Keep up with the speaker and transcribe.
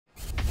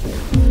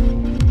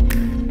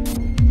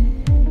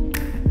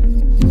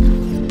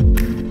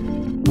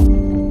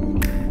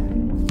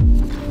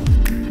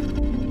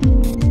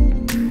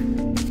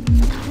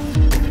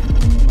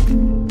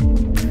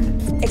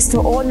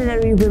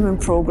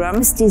Women program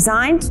is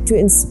designed to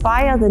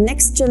inspire the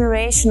next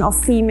generation of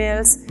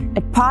females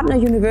at partner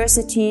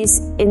universities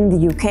in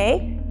the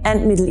UK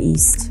and Middle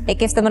East. It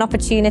gives them an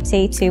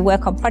opportunity to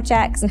work on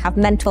projects and have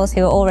mentors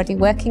who are already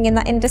working in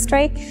that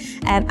industry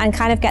and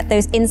kind of get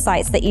those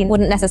insights that you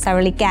wouldn't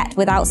necessarily get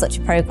without such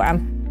a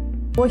program.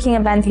 Working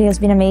at Bentley has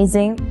been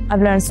amazing.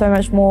 I've learned so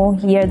much more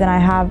here than I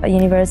have at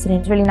university.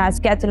 It's really nice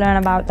to get to learn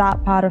about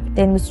that part of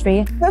the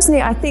industry.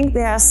 Personally, I think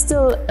there are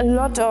still a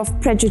lot of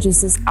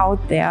prejudices out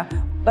there,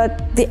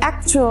 but the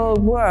actual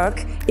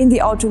work in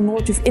the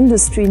automotive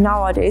industry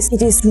nowadays,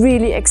 it is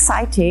really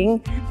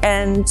exciting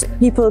and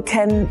people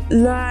can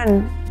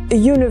learn a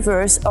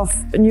universe of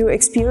new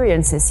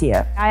experiences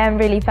here. I am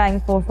really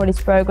thankful for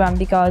this program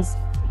because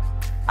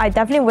I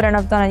definitely wouldn't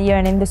have done a year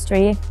in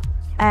industry,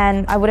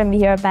 and I wouldn't be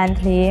here at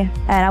Bentley,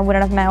 and I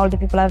wouldn't have met all the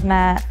people I've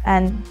met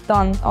and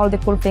done all the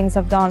cool things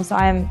I've done. So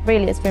I am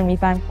really extremely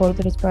thankful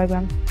to this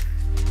program.